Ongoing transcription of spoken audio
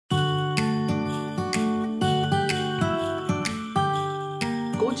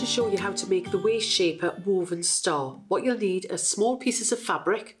going to show you how to make the WaistShaper woven star. What you'll need are small pieces of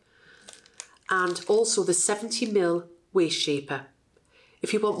fabric and also the 70mm WaistShaper.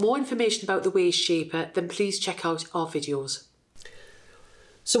 If you want more information about the WaistShaper, then please check out our videos.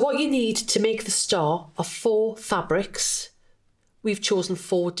 So what you need to make the star are 4 fabrics. We've chosen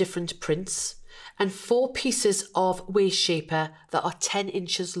 4 different prints and 4 pieces of WaistShaper that are 10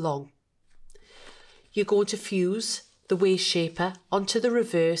 inches long. You're going to fuse the WaistShaper onto the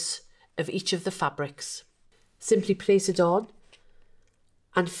reverse of each of the fabrics. Simply place it on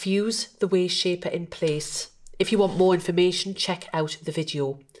and fuse the WaistShaper in place. If you want more information, check out the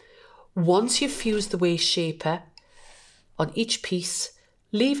video. Once you've fused the WaistShaper on each piece,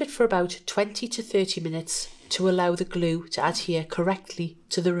 leave it for about 20 to 30 minutes to allow the glue to adhere correctly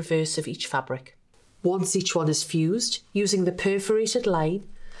to the reverse of each fabric. Once each one is fused, using the perforated line,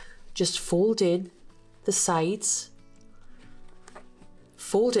 just fold in the sides,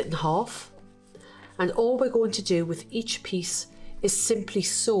 fold it in half, and all we're going to do with each piece is simply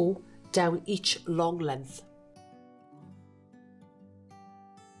sew down each long length.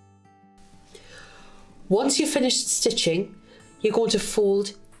 Once you've finished stitching, you're going to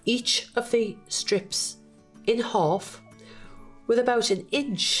fold each of the strips in half with about 1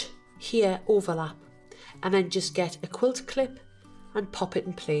 inch here overlap, and then just get a quilt clip and pop it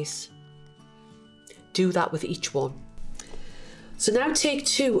in place. Do that with each one. So now take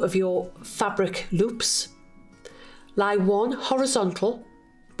 2 of your fabric loops, lie one horizontal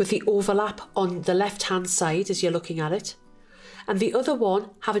with the overlap on the left hand side as you're looking at it, and the other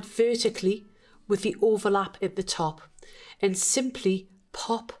one have it vertically with the overlap at the top, and simply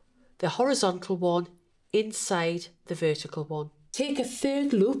pop the horizontal one inside the vertical one. Take a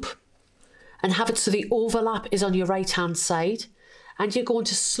 3rd loop and have it so the overlap is on your right hand side, and you're going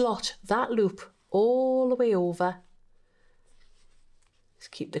to slot that loop all the way over.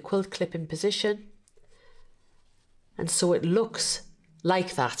 Just keep the quilt clip in position, and so it looks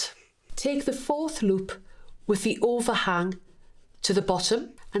like that. Take the 4th loop with the overhang to the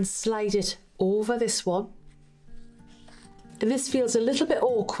bottom and slide it over this one. And this feels a little bit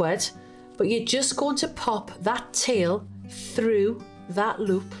awkward, but you're just going to pop that tail through that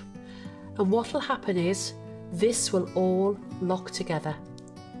loop, and what will happen is this will all lock together.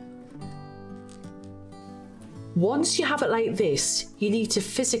 Once you have it like this, you need to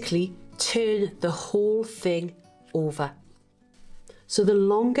physically turn the whole thing over. So the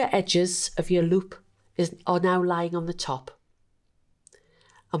longer edges of your loop are now lying on the top.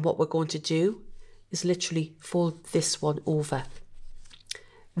 And what we're going to do is literally fold this one over,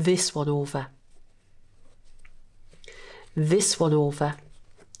 this one over, this one over,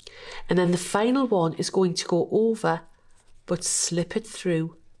 and then the final one is going to go over but slip it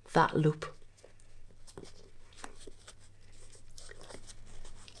through that loop.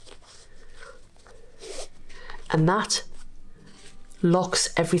 And that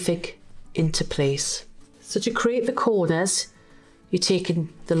locks everything into place. So to create the corners, you're taking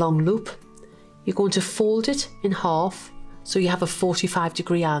the long loop, you're going to fold it in half so you have a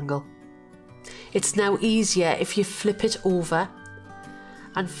 45-degree angle. It's now easier if you flip it over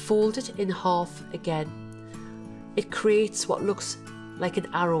and fold it in half again. It creates what looks like an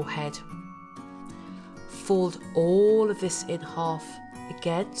arrowhead. Fold all of this in half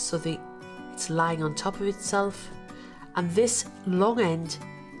again so it's lying on top of itself, and this long end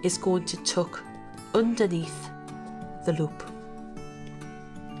is going to tuck underneath the loop.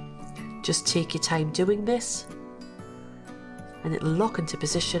 Just take your time doing this and it'll lock into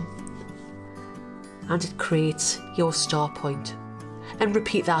position, and it creates your star point. And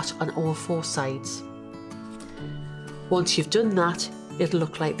repeat that on all 4 sides. Once you've done that, it'll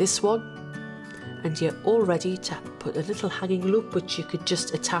look like this one, and you're all ready to put a little hanging loop which you could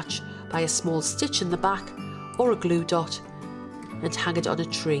just attach by a small stitch in the back or a glue dot and hang it on a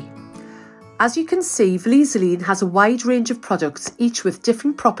tree. As you can see, Vlizoline has a wide range of products, each with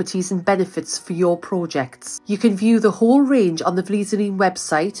different properties and benefits for your projects. You can view the whole range on the Vlizoline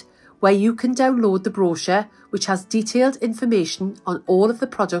website, where you can download the brochure, which has detailed information on all of the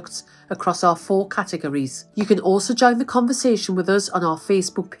products across our 4 categories. You can also join the conversation with us on our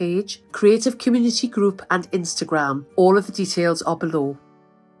Facebook page, Creative Community Group and Instagram. All of the details are below.